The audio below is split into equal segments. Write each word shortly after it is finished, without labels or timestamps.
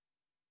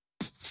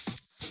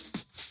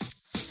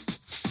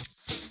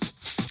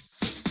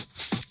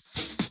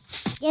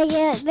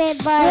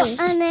B-Boy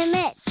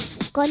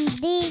con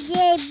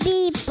DJ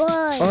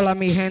B-Boy. Hola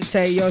mi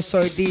gente, yo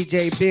soy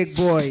DJ Big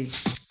Boy.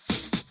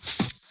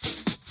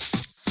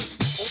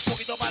 Un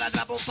poquito para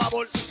atrás, por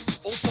favor.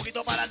 Un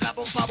poquito para atrás,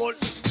 por favor.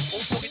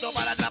 Un poquito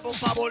para atrás, por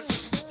favor.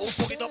 Un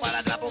poquito para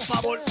atrás, por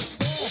favor.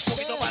 Un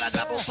poquito para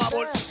atrás, por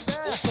favor.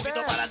 Un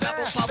poquito para atrás,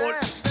 por favor.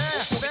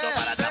 Un poquito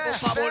para atrás, por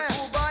favor.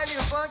 O baile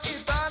funk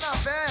tá na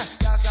fé.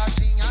 E as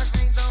gatinhas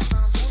vem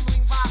dançando no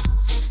embalo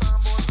do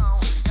tamborzão.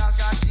 E as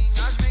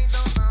gatinhas vem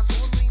dançando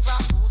no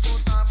embalo do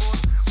tambor.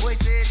 Oi,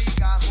 cê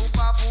liga no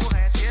papo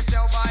reto. Esse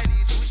é o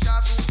baile do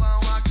chatubão.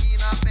 Aqui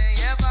na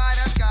Penha é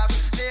várias casas,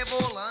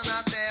 rebolando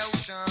até o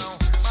chão.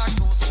 Mas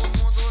todo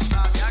mundo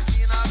sabe,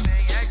 aqui na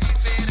Penha é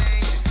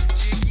diferente.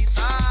 De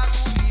quinta a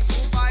domingo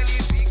o baile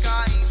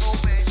fica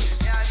envolvente.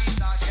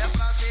 Realidade é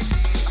pra ser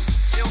dita,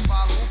 eu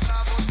falo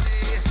pra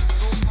você.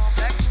 No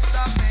complexo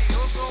da Penha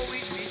eu sou o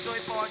Smith,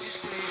 oi, pode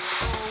crer.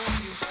 Sou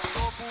humilde,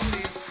 sou por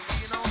isso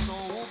e não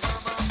sou o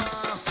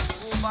bambambam.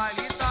 O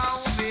baile tá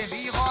um fervo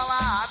e rola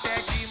até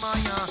de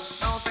manhã.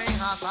 Não tem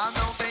raça,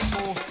 não tem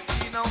cor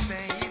e não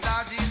tem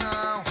idade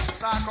não.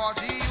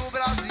 Sacode o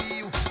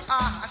Brasil,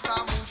 arrasta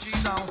a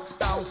multidão.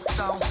 Tão,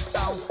 tão,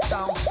 tão,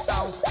 tão,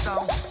 tão,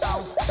 tão,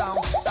 tão,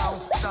 tão, tão,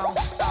 tão,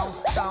 tão,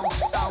 tão,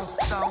 tão,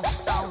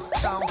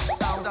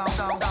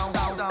 tão,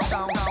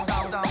 tão,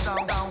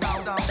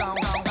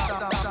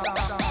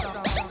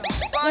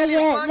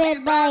 tão,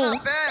 B-Boy.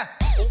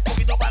 Un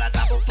poquito para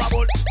atrás, por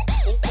favor.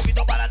 Un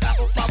poquito para atrás,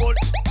 por favor.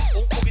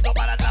 Un poquito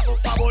para atrás, por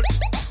favor.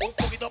 Un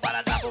poquito para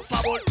atrás, por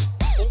favor.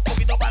 Un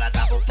poquito para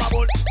atrás, por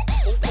favor.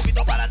 Un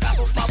poquito para atrás,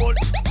 por favor.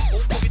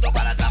 Un poquito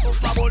para atrás, por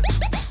favor.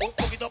 Un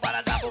poquito para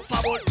atrás, por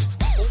favor.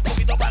 Un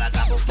poquito para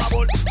atrás, por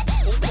favor.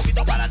 Un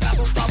poquito para atrás,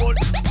 por favor.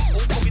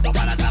 Un poquito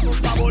para atrás, por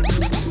favor.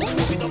 Un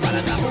poquito para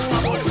atrás, por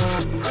favor.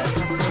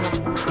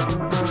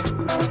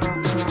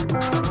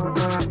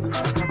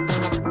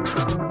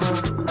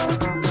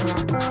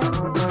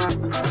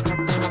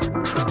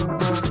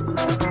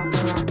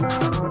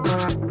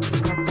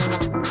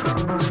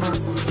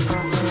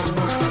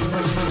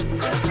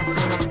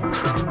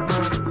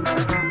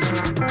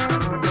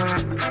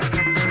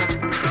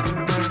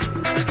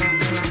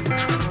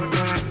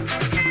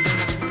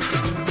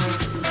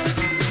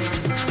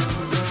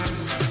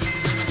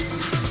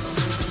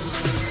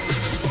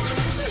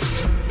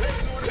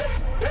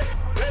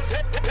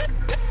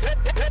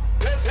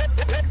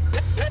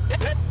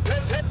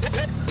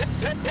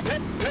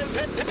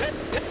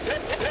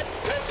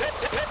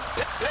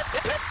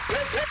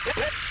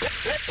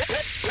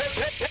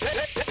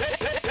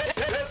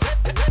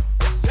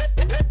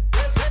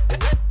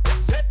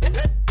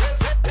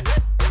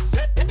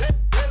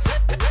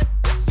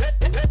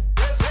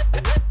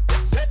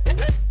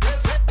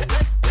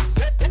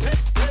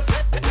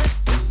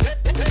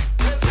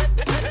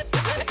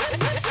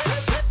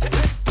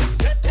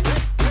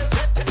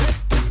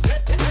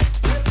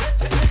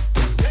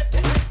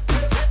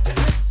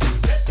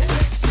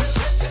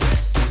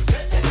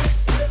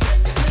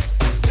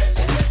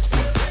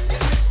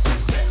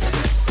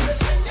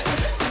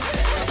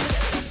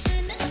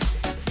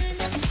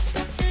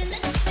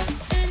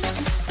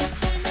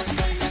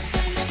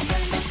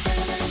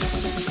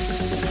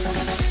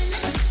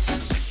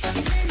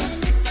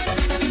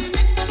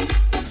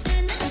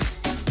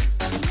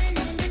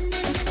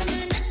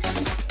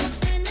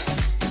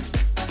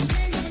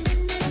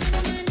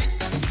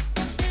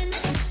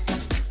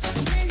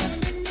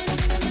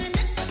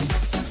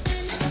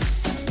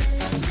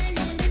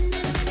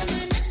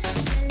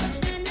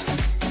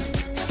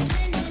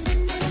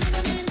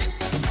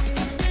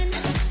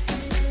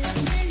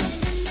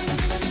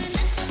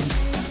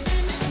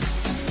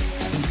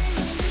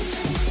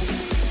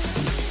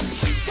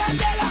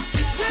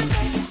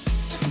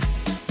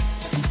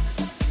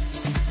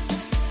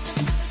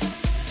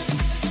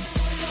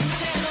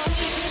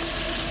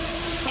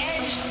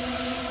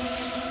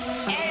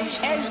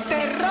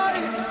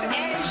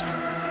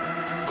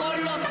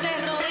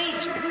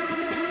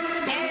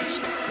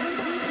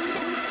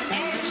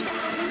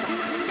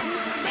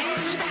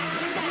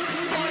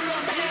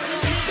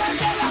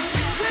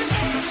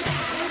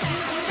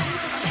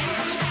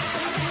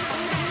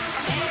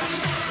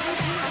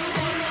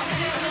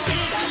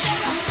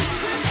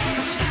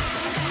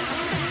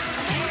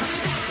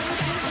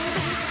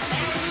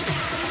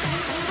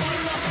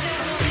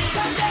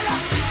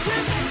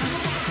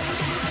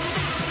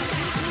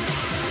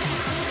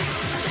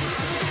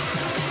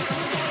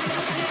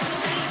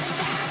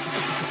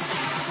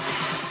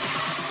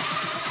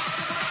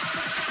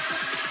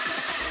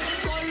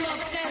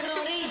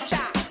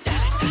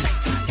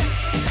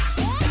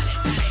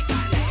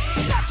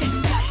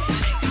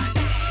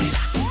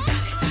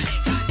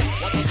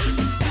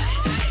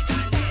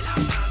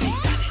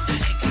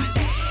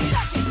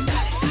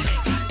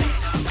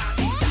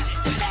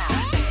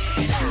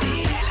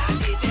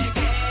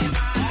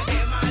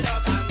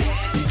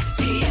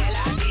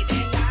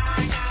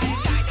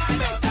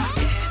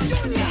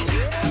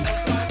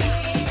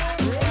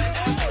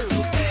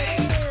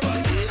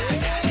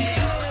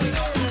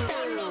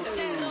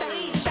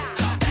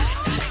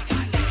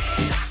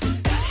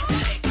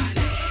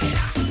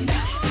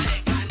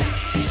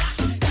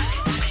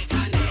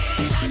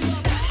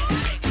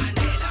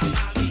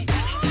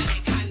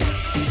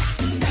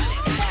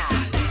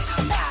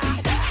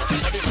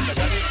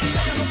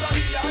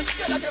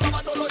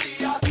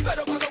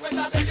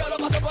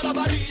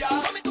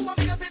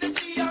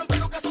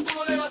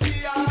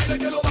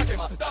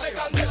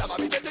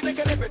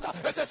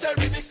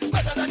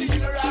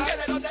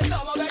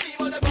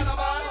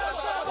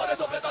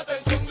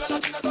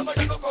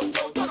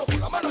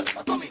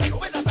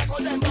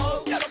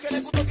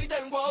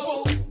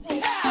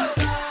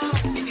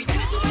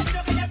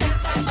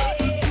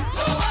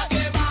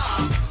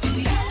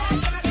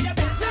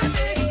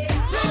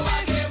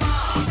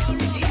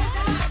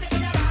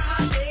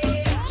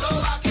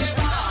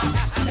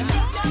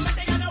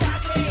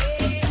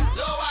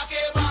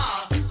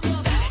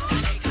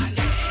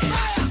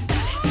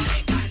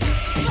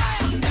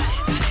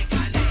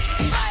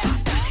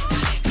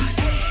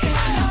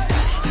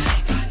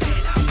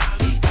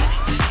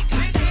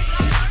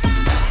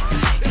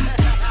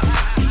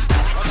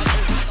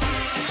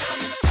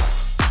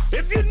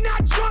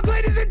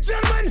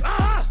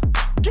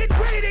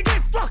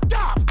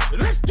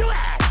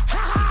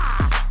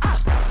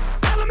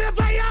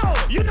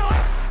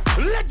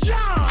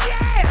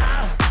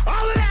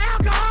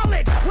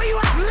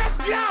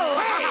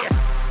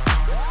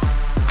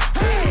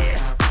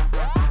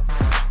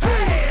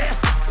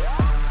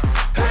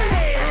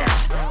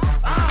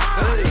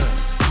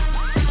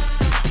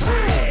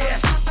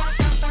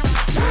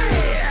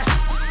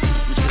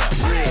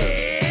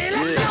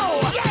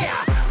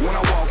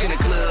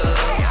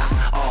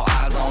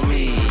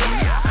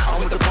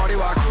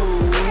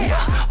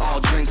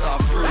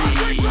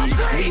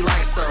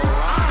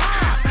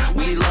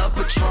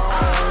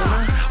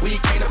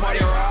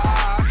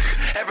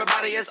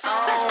 lights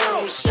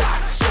on.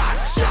 Shots,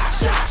 shots,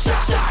 shots, shots,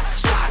 shots,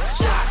 shots, shots,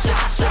 shots,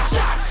 shots, shots,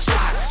 shots,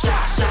 shots,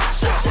 shots, shots,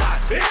 shots,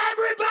 shots.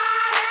 Everybody!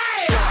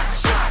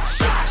 Shots, shots,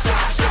 shots,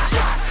 shots, shots,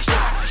 shots,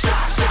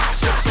 shots, shots, shots,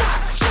 shots,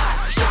 shots,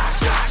 shots, shots,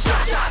 shots,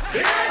 shots, shots.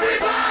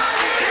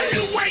 Everybody! If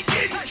you ain't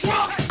getting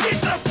drunk, get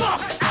the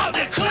fuck out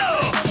the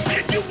club.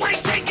 If you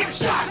ain't taking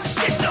shots,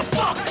 get the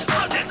fuck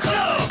out the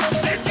club.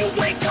 If you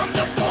ain't come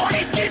to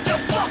party, get the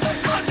fuck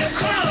out the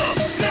club.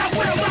 Now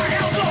where my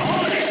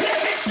alcohol is, let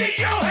me see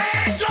your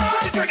hands up.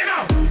 What you drinking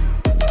out?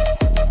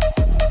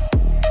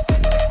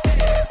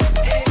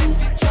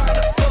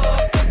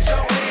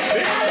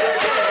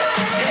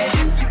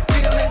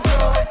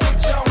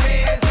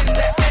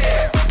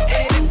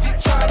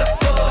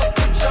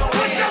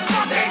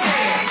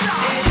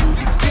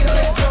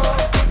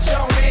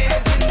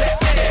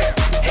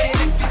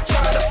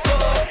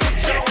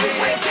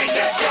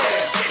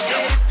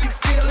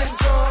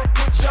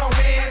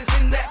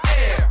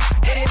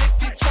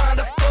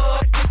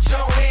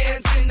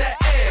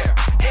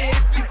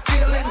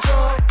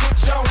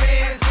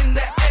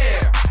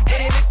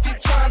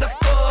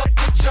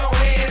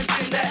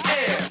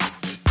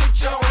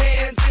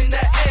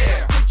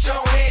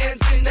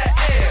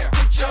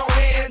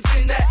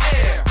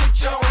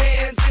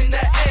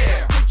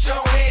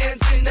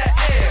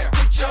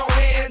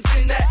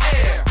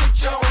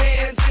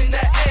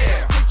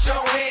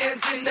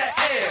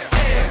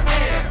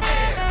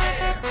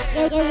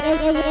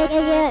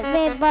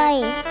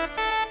 Bye.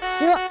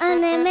 You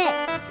on the mix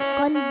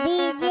con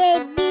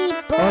DJ Big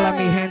Boy. Hola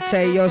mi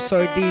gente, yo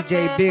soy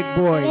DJ Big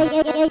Boy.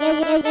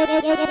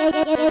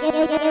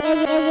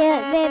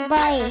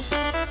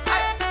 Bye.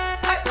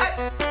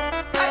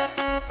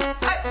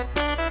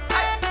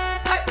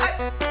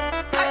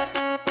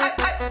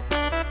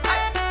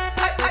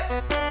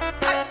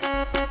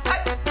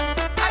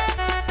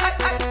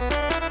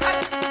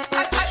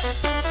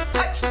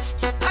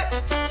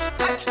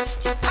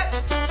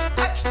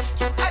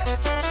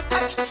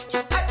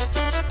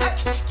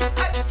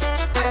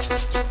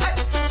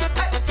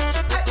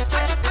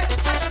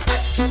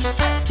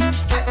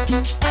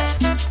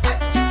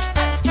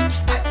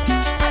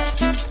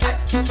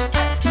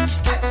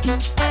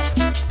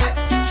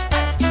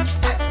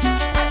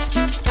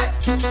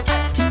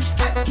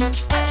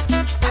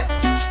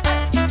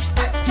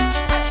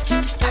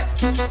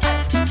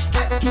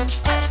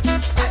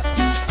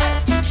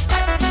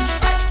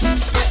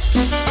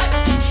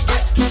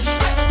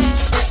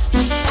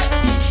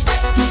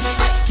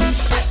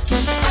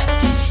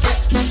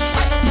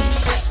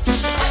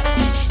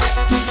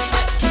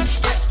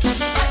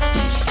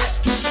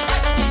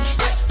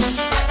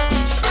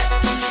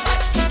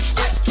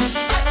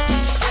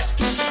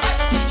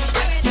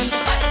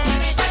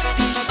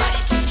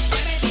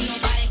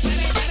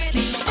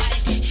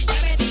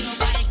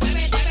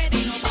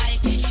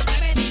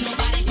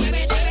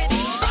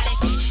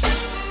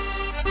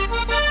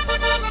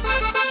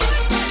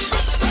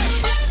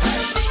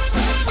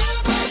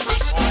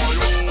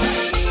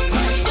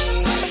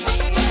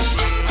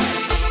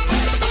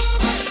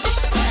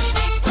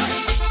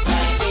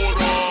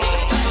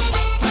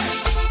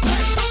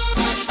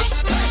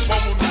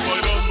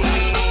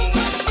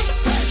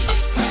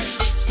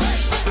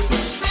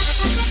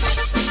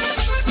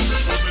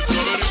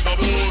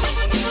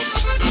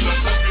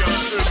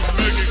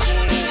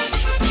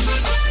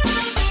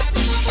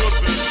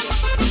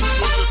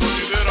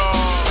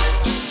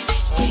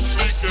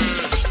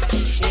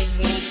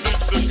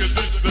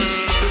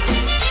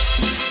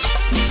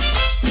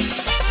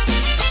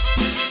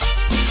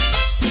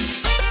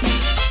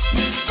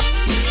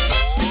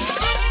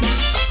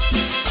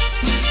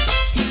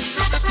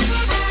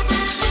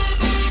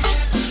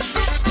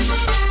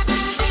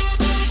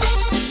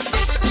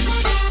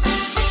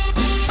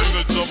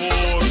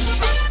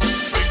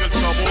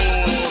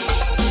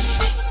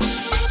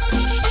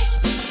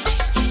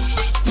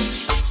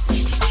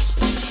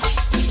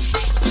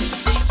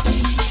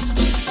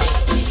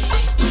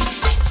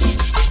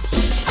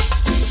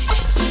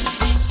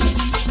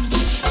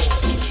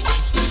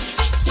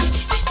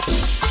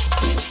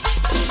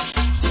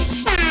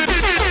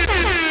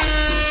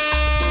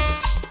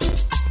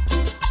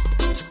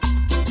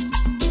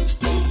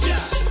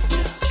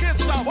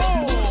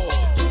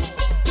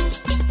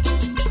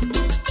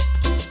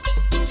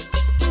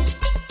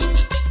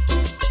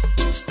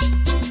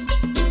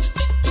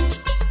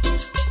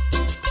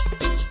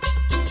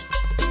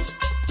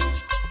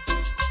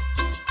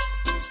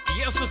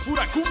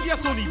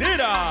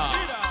 sonidera.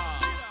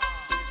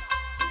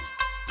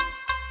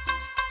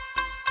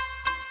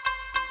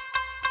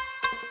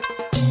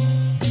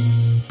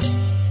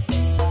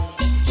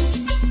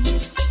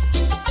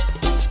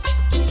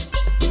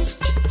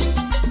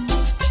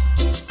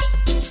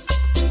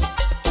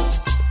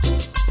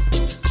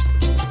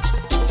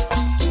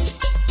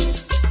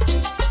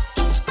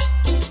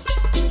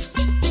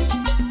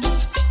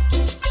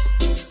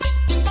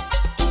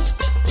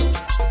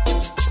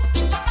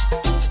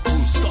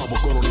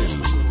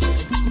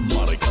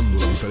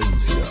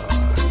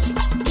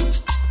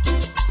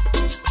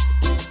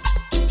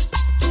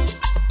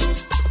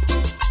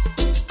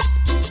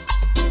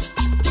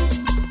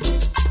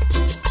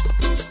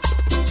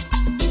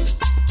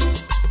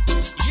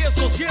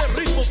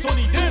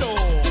 sonidero.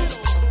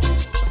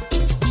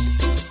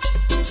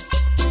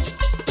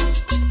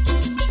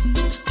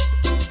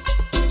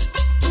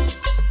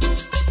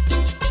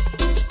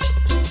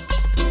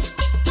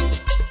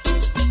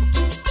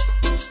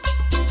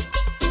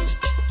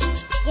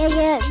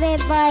 Yo,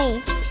 big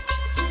boy.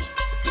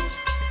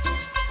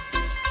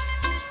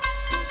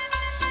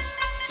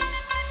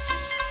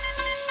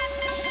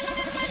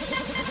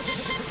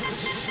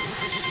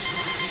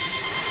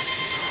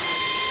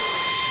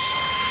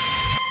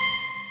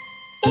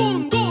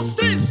 Un, dos,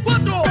 tres,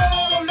 cuatro.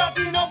 Todos los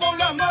latinos con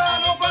las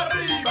manos para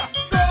arriba.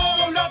 Todos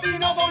los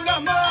latinos con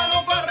las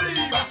manos para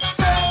arriba.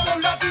 Todos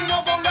los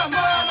latinos con las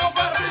manos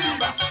para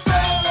arriba.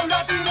 Todos los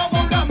latinos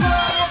con las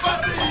manos para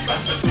arriba.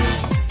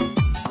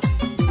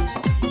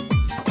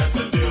 Es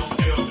el Dios,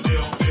 Dios,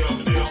 Dios,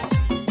 Dios, Dios.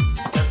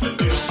 Es el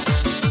Dios.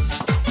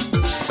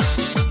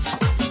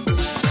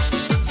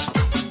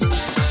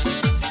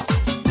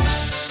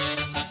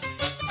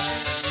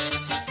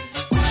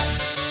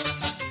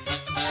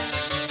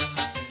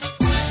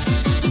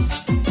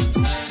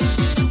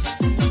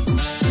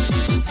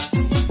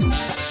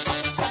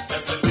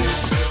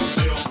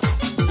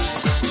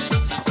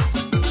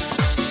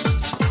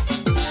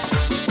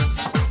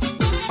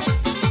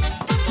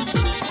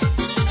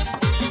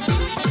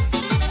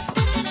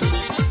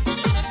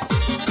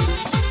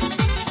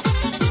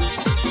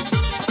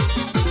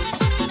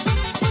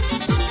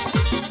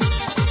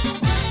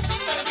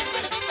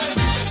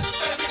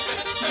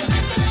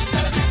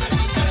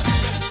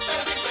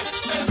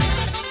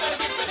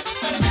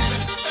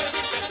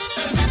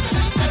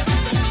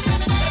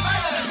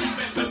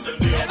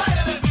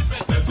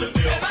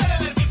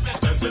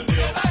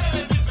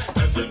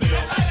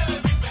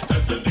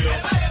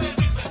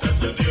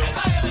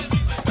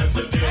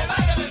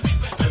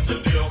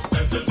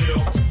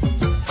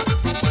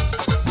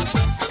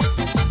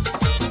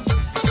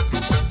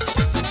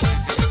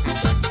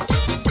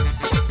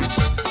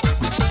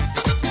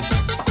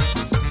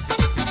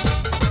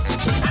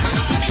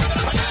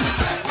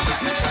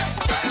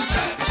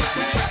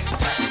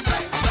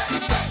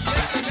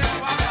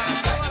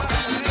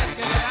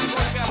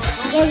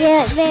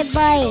 Yo, big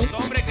boy. Los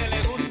hombres que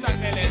les gusta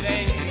que le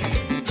den.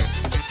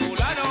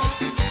 Fulano.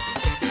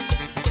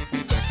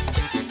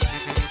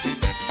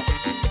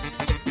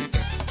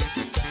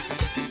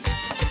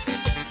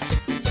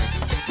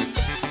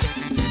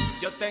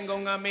 Yo tengo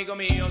un amigo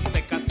mío,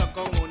 se casó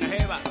con una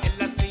jeva. Él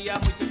la hacía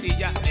muy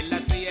sencilla, él la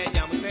hacía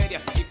ella muy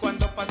seria. Y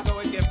cuando pasó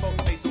el tiempo,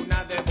 se hizo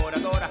una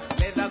devoradora.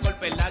 Le da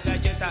golpe en la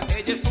galleta,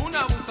 ella es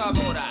una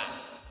abusadora.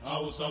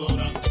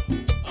 Abusadora,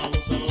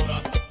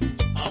 abusadora,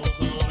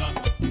 abusadora,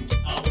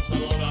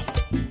 abusadora,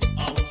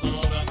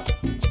 abusadora,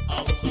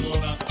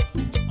 abusadora,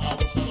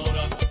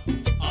 abusadora,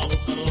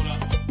 abusadora.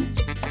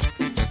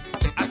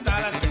 Hasta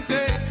las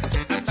 15,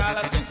 hasta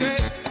las 15.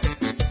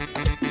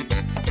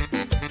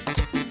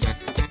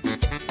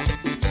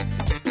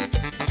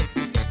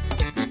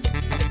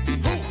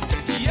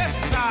 Y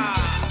esa.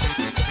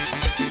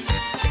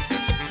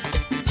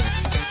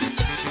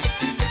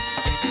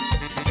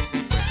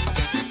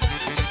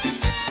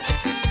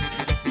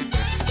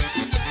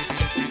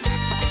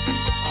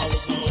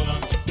 Abusadora.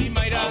 Y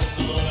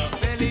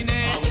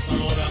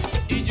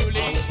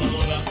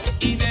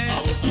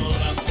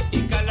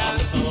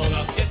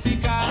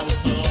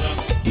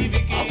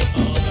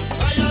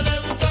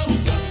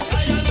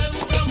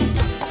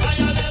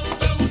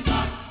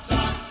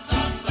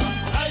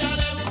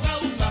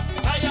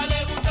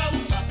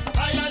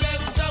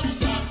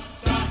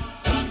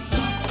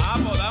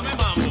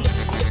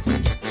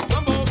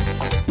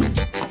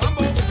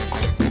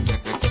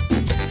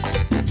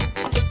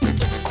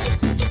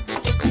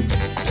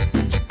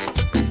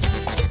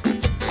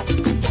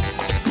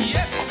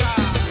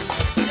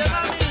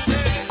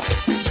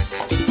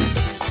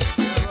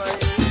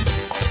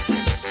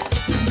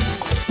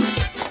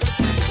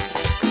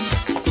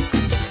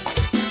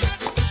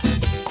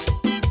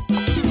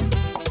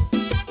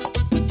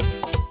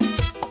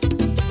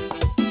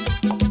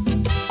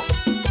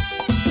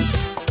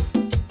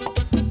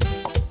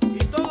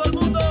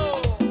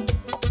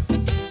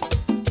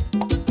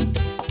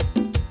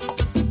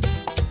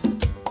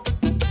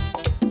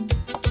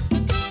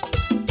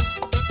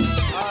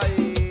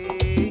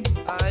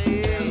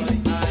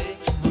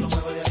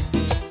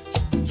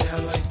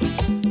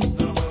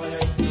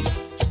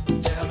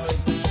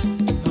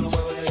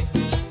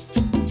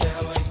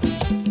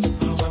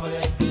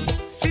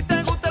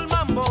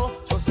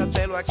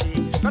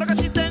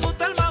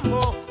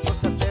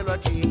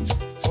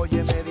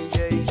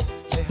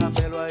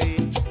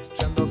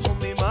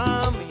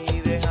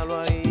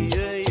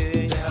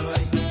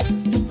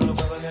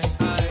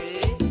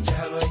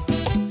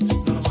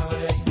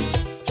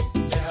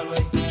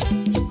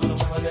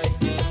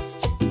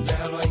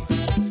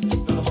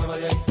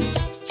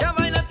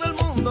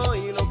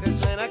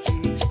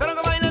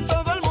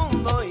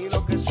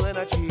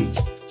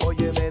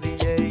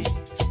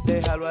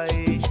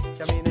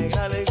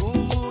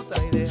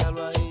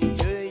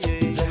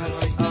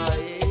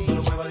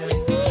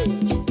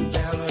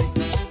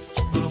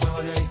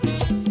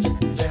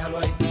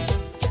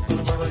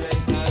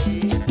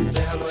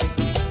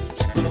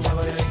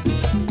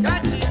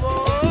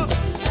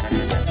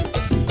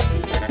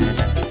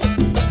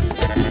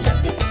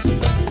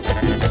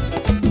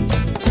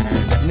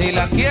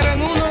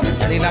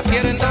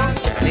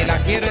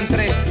quiero en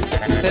 3.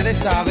 Ustedes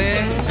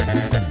saben.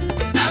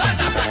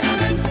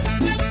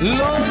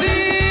 Lo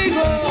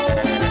digo.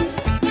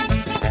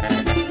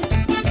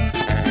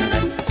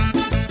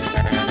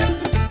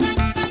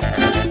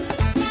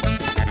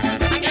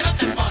 ¿A qué no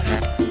te pones?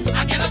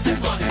 ¿A qué no te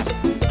pones?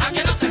 ¿A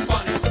qué no te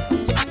pones?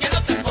 ¿A qué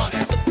no te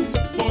pones?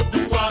 Ponte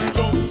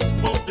cuatro,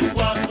 ponte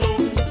cuatro,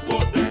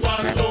 ponte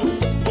cuatro,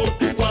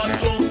 ponte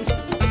cuatro.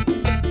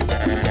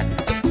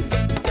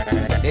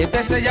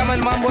 Este se llama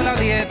el mambo en la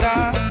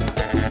dieta.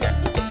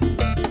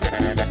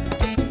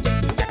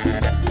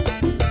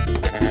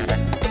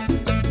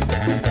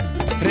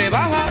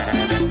 Rebaja.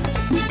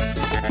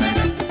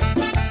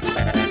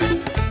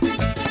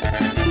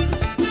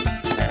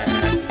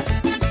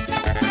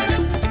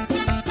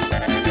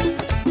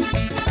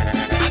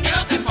 ¿A qué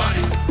no te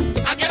pones?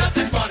 ¿A qué no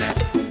te pones?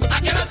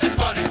 ¿A qué no te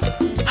pones?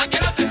 ¿A qué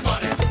no te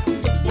pones?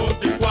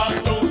 Ponte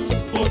cuatro,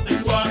 ponte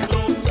cuatro,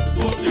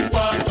 ponte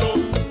cuatro,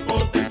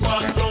 ponte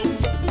cuatro.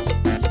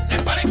 Se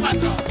ponen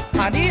 4.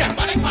 María, Se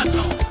ponen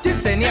 4.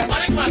 Yesenia, Se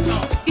ponen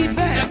 4. Se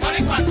Ivette,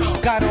 ponen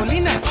 4.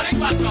 Carolina Se ponen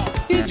 4.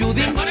 y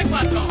Judy, Se ponen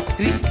 4.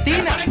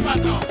 Cristina, Se ponen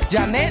 4.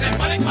 Janet. Se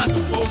ponen 4.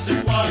 Ponte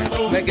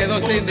cuatro, Me quedó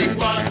Cindy.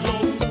 cuatro,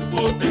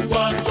 ponte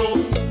cuatro,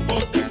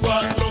 ponte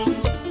cuatro,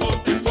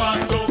 ponte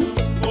cuatro,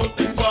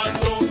 ponte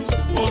cuatro,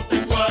 ponte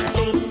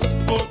cuatro,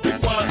 ponte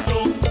cuatro.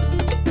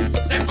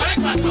 Se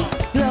ponen 4.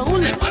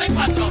 Raúl, Se ponen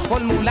 4.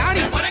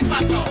 Formularis, Se ponen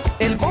 4.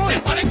 El Boy, Se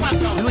ponen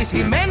 4. Luis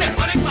Jiménez, Se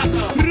ponen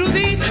 4. Se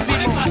Rudísimo,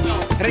 ponen 4.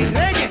 Rey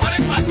Reyes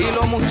y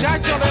los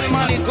muchachos del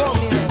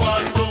manicomio.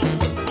 Cuatro,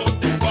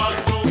 ponte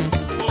cuatro,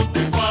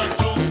 ponte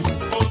cuatro,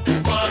 ponte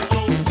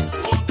cuatro,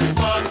 ponte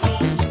cuatro,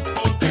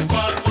 ponte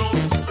cuatro,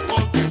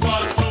 ponte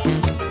cuatro,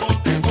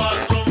 ponte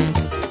cuatro.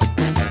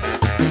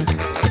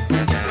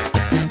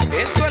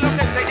 Esto es lo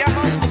que se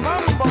llama un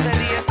mambo de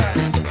dieta.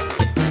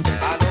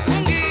 A lo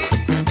bungi.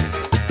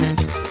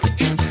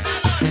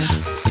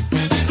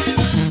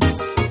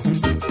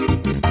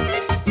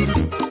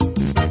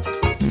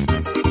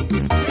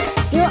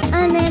 Yo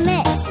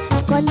anime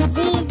con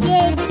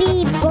DJ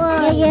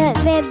B-Boy.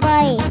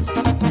 Bye.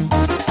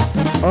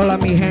 Hola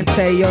mi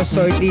gente, yo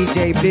soy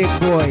DJ Big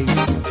Boy.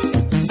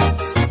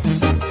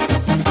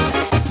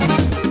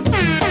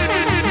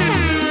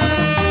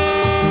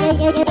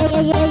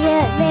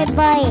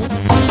 Bye.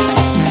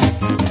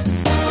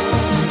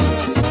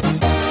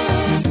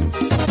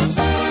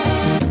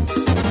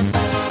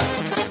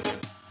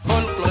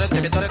 Gol,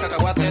 florete, victoria,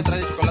 cacahuate,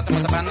 trae chocolate,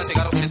 mazapán,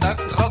 cigarros y tac,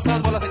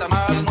 rosas, bolas y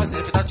tamales, nueces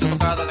y pitachos,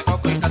 tocadas de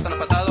coco y plátano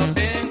pasado.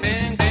 Ping,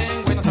 ping,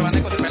 ping, buenos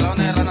abanicos y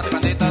pelones, ranas y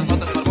banditas,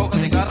 motos,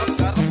 burbujas y carros.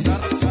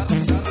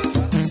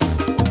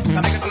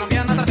 Amiga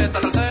colombiana, tarjeta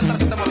Telcel,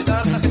 tarjeta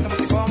Movistar, tarjeta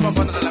Multicom,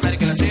 bombones de la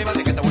América y las Chivas,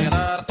 y que te voy a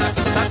dar, tac,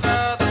 tac,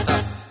 tac, tac,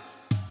 tac.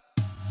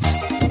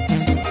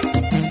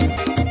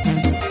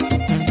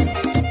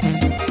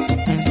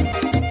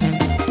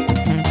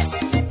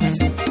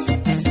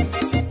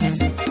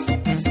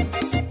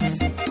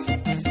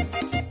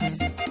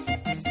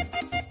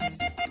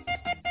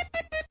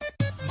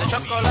 De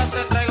chocolate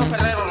traigo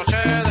Ferrero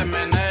Rocher, de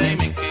Meney,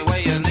 Mickey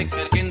Way,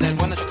 Snickers, Kinder,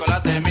 Bueno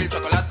Chocolate, Mil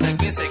Chocolate,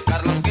 Quince,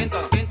 Carlos Quinto.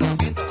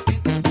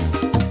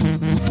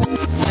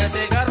 De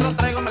cigarros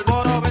traigo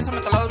Melboro, Benzo,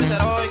 Mentolados,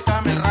 Viceroy,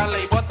 Camel,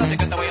 Raleigh, Botas, y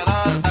que te voy a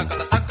dar, taca,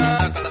 taca,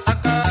 taca, taca,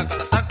 taca,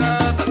 taca, taca,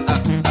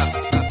 taca,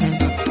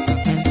 taca.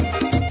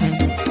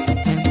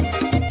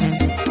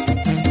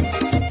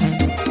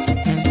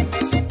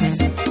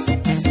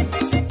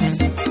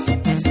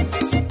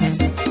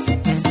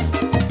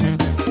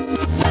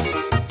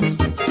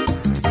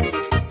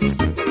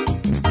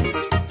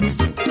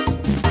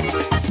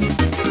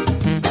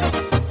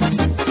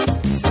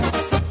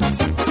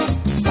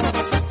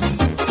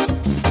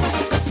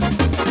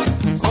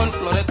 Gol,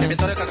 florete,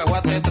 victoria,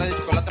 cacahuate, trae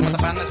chocolate,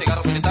 mazapán,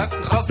 cigarros y tac,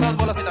 rosas,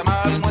 bolas y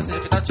tamales, nueces y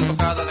pitachos,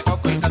 tocadas de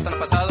coco y plátano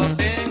pasado.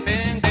 Ping,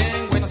 ping,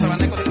 ping, buenos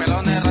abanicos y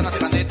pelones, ranas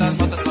y banditas,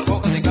 motos,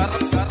 burbujas y carros.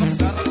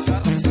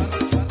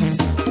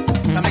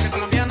 Amiga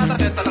colombiana,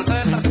 tarjeta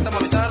Telcel, tarjeta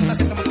Movistar,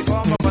 tarjeta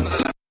Multicom, bombones de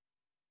la...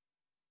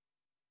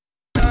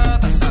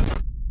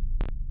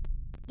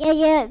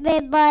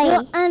 Bye. Yo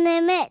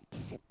anime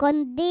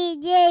con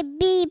DJ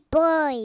B-Boy.